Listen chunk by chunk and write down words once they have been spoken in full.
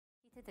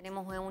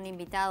Tenemos un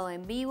invitado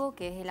en vivo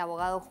que es el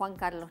abogado Juan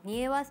Carlos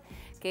Nievas,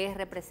 que es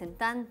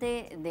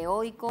representante de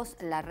Oikos,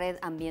 la Red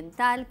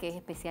Ambiental, que es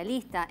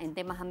especialista en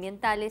temas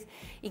ambientales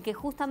y que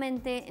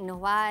justamente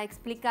nos va a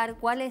explicar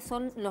cuáles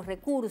son los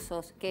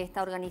recursos que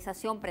esta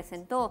organización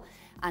presentó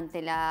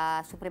ante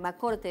la Suprema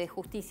Corte de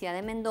Justicia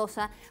de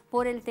Mendoza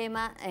por el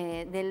tema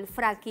del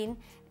fracking,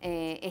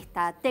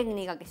 esta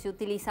técnica que se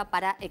utiliza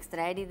para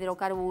extraer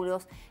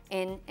hidrocarburos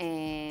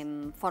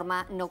en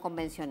forma no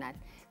convencional.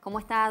 ¿Cómo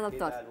está,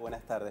 doctor? ¿Qué tal?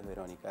 Buenas tardes,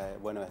 Verónica.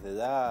 Bueno, desde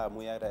ya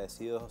muy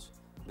agradecidos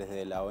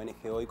desde la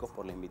ONG Oikos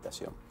por la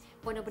invitación.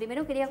 Bueno,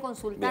 primero quería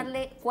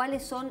consultarle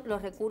cuáles son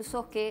los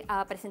recursos que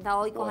ha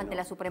presentado Oikos ante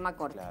la Suprema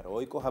Corte. Claro,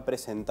 Oikos ha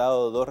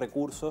presentado dos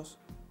recursos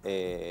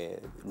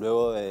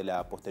luego de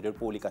la posterior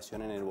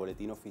publicación en el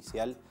boletín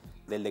oficial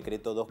del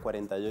decreto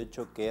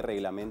 248 que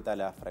reglamenta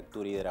la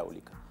fractura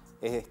hidráulica.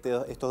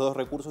 Estos dos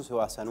recursos se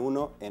basan,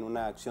 uno en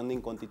una acción de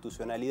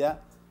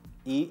inconstitucionalidad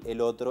y el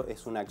otro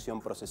es una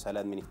acción procesal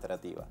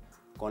administrativa.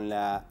 Con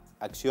la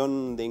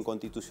acción de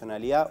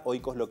inconstitucionalidad,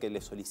 Oikos lo que le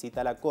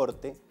solicita a la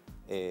Corte,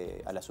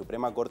 a la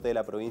Suprema Corte de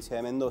la provincia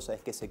de Mendoza,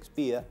 es que se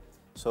expida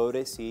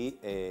sobre si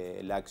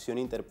la acción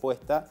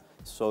interpuesta,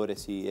 sobre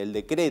si el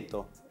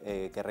decreto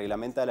que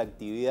reglamenta la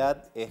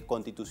actividad es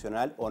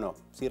constitucional o no,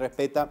 si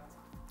respeta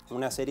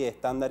una serie de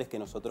estándares que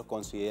nosotros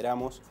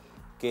consideramos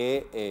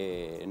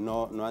que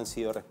no han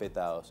sido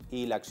respetados.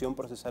 Y la acción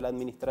procesal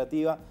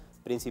administrativa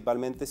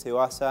principalmente se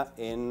basa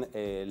en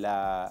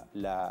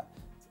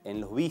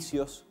los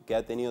vicios que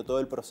ha tenido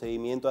todo el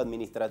procedimiento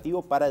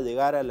administrativo para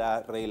llegar a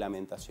la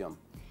reglamentación.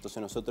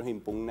 Entonces nosotros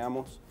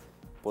impugnamos,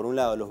 por un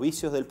lado, los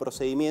vicios del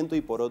procedimiento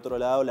y por otro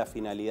lado, la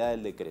finalidad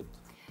del decreto.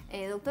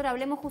 Doctor,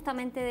 hablemos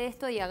justamente de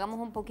esto y hagamos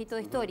un poquito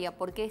de historia,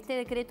 porque este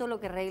decreto lo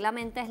que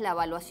reglamenta es la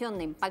evaluación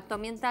de impacto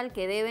ambiental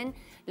que deben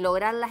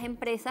lograr las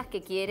empresas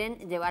que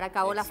quieren llevar a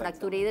cabo la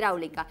fractura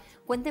hidráulica.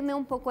 Cuénteme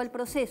un poco el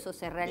proceso.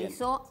 ¿Se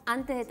realizó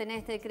antes de tener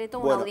este decreto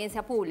una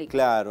audiencia pública?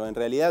 Claro, en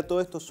realidad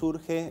todo esto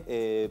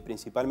surge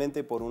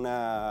principalmente por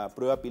una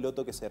prueba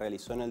piloto que se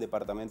realizó en el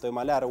departamento de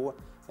Malargüe,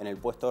 en el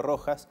puesto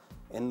Rojas,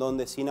 en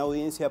donde sin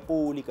audiencia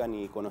pública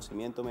ni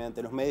conocimiento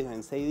mediante los medios,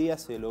 en 6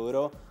 días se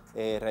logró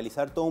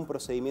realizar todo un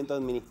procedimiento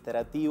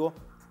administrativo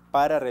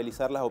para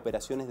realizar las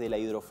operaciones de la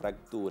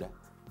hidrofractura.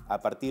 A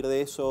partir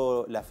de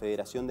eso, la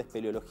Federación de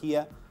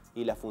Espeleología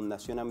y la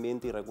Fundación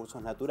Ambiente y Recursos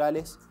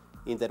Naturales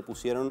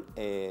interpusieron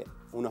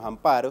unos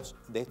amparos.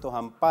 De estos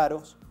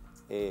amparos,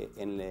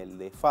 en el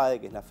de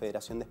FADE, que es la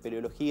Federación de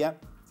Espeleología,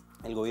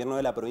 el gobierno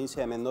de la provincia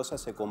de Mendoza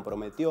se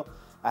comprometió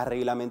a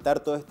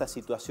reglamentar toda esta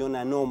situación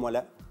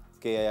anómala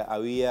que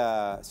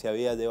se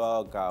había llevado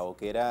a cabo,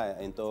 que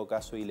era en todo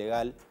caso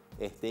ilegal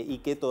y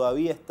que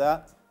todavía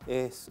está,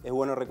 es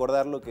bueno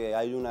recordarlo, que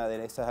hay una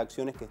de esas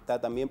acciones que está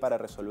también para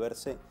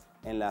resolverse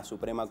en la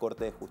Suprema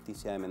Corte de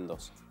Justicia de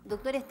Mendoza.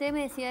 Doctor, usted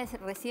me decía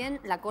recién,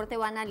 la Corte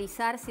va a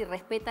analizar si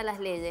respeta las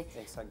leyes.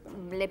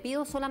 Exactamente. Le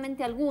pido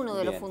solamente alguno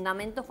de los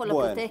fundamentos por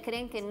los que ustedes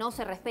creen que no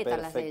se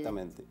respetan las leyes.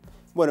 Perfectamente.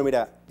 Bueno,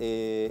 mira,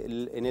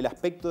 en el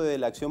aspecto de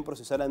la acción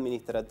procesal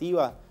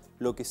administrativa,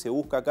 lo que se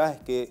busca acá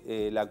es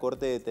que la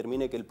Corte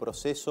determine que el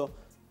proceso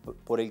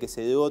por el que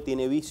se dio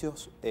tiene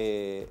vicios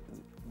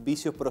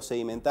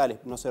procedimentales.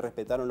 No se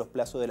respetaron los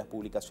plazos de las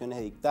publicaciones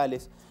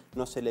edictales,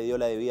 no se le dio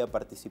la debida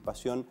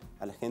participación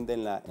a la gente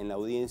en la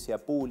audiencia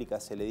pública,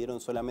 se le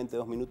dieron solamente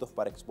 2 minutos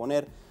para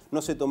exponer,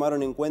 no se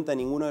tomaron en cuenta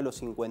ninguno de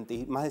los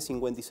más de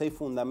 56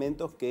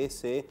 fundamentos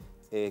que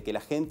la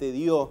gente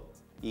dio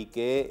y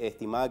que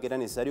estimaba que era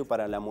necesario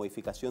para la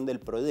modificación del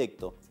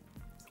proyecto.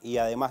 Y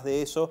además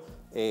de eso,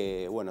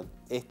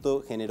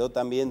 esto generó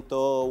también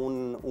todo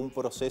un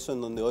proceso en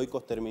donde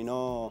Oikos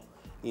terminó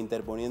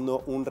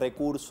interponiendo un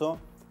recurso,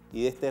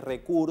 y de este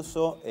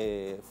recurso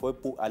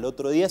al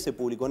otro día se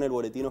publicó en el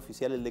boletín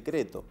oficial el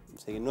decreto. O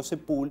sea que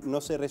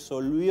no se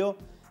resolvió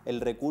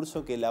el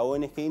recurso que la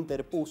ONG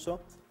interpuso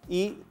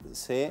y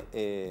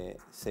se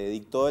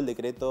dictó el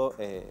decreto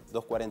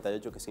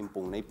 248 que se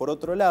impugna. Y por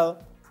otro lado,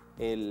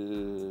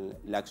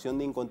 la acción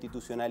de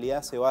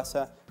inconstitucionalidad se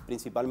basa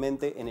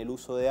principalmente en el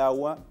uso de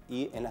agua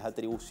y en las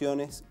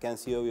atribuciones que han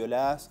sido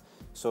violadas,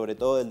 sobre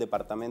todo del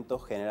Departamento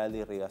General de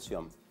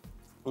Irrigación.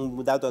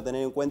 Un dato a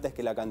tener en cuenta es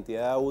que la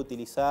cantidad de agua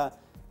utilizada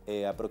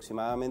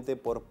aproximadamente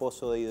por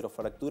pozo de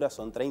hidrofractura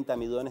son 30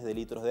 millones de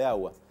litros de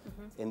agua.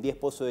 En 10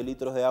 pozos de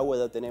litros de agua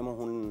ya tenemos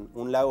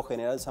un lago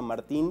General San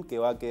Martín que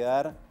va a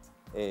quedar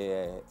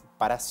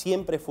para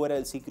siempre fuera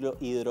del ciclo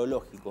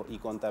hidrológico y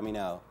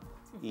contaminado.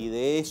 Y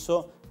de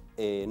eso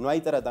no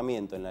hay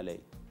tratamiento en la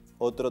ley.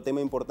 Otro tema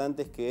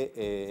importante es que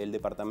el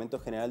Departamento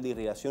General de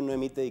Irrigación no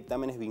emite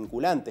dictámenes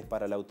vinculantes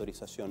para la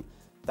autorización.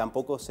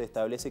 Tampoco se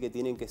establece que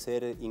tienen que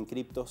ser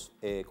inscriptos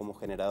como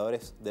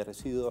generadores de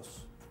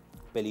residuos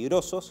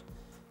peligrosos.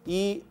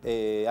 Y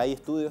hay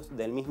estudios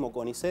del mismo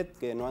CONICET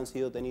que no han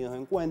sido tenidos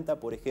en cuenta,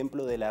 por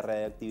ejemplo, de la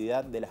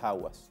radiactividad de las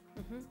aguas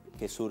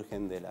que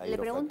surgen de la hidrofractura. Le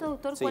pregunto,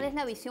 doctor, ¿cuál es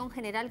la visión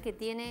general que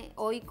tiene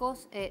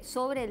Oikos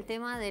sobre el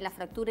tema de la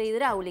fractura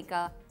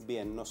hidráulica?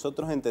 Bien,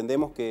 nosotros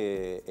entendemos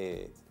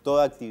que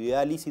toda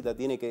actividad lícita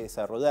tiene que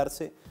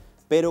desarrollarse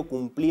pero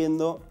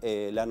cumpliendo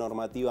la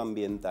normativa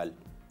ambiental.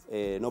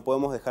 No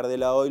podemos dejar de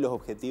lado hoy los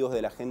objetivos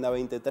de la Agenda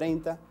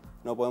 2030,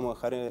 no podemos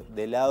dejar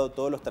de lado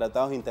todos los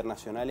tratados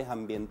internacionales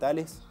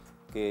ambientales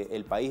que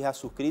el país ha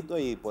suscrito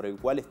y por el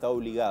cual está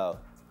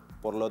obligado.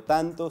 Por lo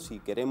tanto, si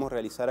queremos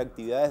realizar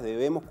actividades,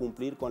 debemos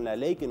cumplir con la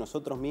ley que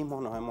nosotros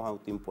mismos nos hemos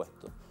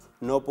autoimpuesto.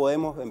 No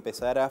podemos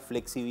empezar a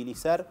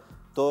flexibilizar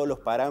todos los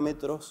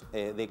parámetros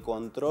de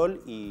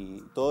control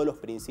y todos los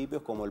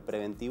principios como el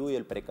preventivo y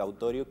el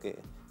precautorio que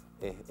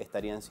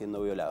estarían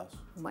siendo violados.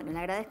 Bueno, le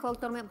agradezco,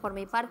 doctor, por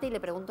mi parte, y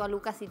le pregunto a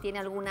Lucas si tiene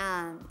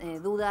alguna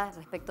duda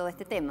respecto de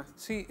este tema.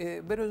 Sí,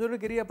 pero yo le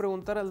quería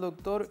preguntar al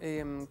doctor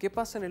qué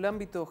pasa en el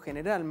ámbito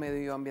general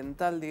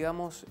medioambiental,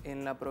 digamos,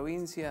 en la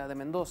provincia de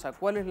Mendoza.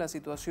 ¿Cuál es la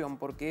situación?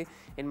 Porque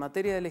en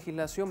materia de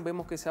legislación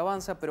vemos que se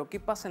avanza, pero ¿qué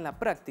pasa en la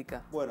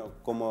práctica? Bueno,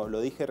 como lo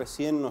dije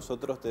recién,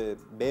 nosotros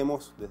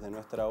vemos desde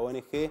nuestra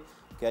ONG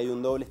que hay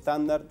un doble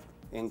estándar.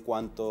 En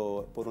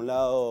cuanto, por un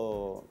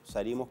lado,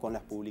 salimos con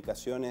las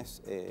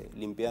publicaciones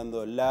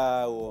limpiando el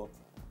lago,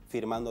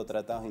 firmando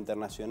tratados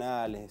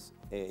internacionales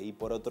y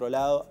por otro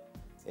lado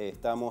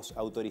estamos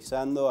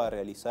autorizando a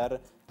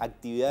realizar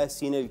actividades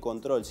sin el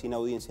control, sin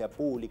audiencia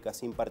pública,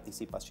 sin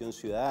participación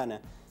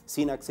ciudadana,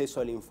 sin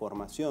acceso a la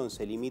información.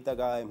 Se limita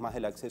cada vez más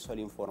el acceso a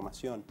la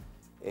información.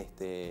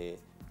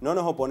 No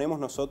nos oponemos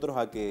nosotros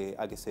a que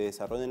se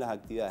desarrollen las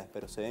actividades,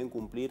 pero se deben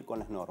cumplir con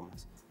las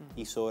normas.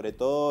 Y sobre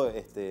todo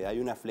hay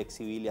una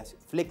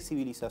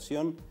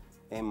flexibilización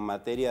en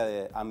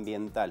materia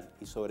ambiental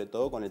y sobre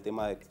todo con el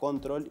tema de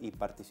control y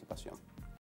participación.